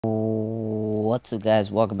what's up guys,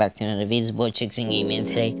 welcome back to another video. It's boy Chicks and Game, and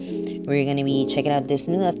today we're gonna be checking out this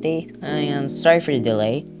new update. I am sorry for the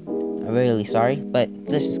delay, I'm really sorry, but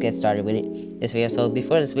let's just get started with this video. So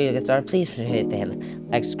before this video gets started, please hit the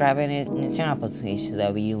like, subscribe, and turn on notifications so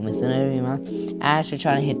that way you don't miss another video. I actually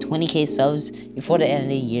trying to hit 20k subs before the end of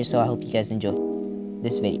the year, so I hope you guys enjoy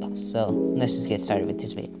this video. So let's just get started with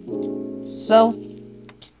this video. So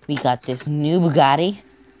we got this new Bugatti.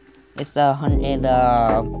 It's a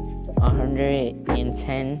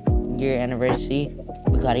 110-year anniversary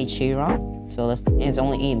Bugatti Chiron. So it's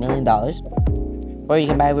only $8 million. Or you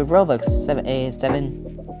can buy it with Robux,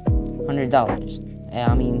 $700.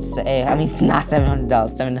 I mean not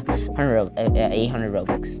 $700, 800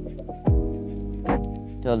 Robux.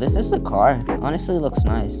 So this is the car. Honestly, looks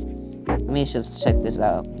nice. Let me just check this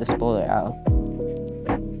out. The spoiler out.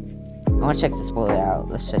 I want to check the spoiler out.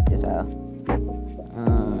 Let's check this out.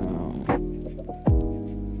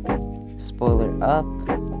 Spoiler up,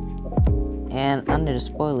 and under the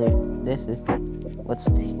spoiler, this is what's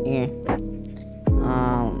here.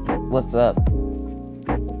 What's up?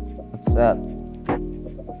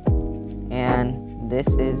 And this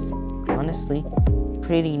is honestly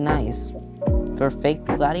pretty nice for a fake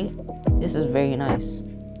Bugatti. This is very nice.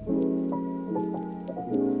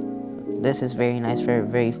 This is very nice for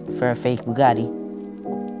a fake Bugatti.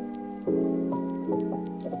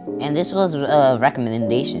 And this was a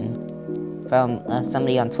recommendation from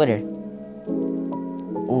somebody on Twitter.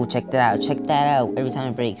 Ooh, check that out. Check that out. Every time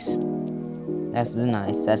it breaks. That's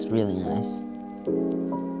nice. That's really nice.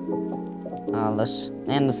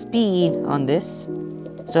 And the speed on this.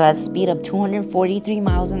 So it has a speed of 243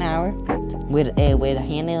 miles an hour with a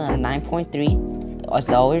handling of 9.3.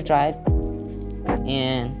 It's all-wheel drive.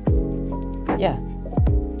 And yeah.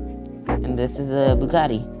 And this is a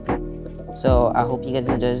Bugatti. So I hope you guys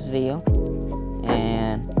enjoyed this video.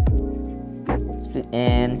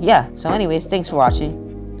 And yeah, so anyways, thanks for watching.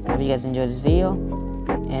 Hope you guys enjoyed this video.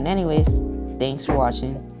 And anyways, thanks for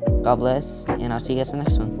watching. God bless, and I'll see you guys in the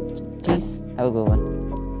next one. Peace. Have a good one.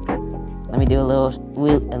 Let me do a little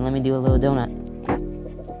donut.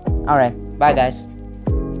 Alright, bye guys.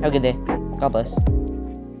 Have a good day. God bless.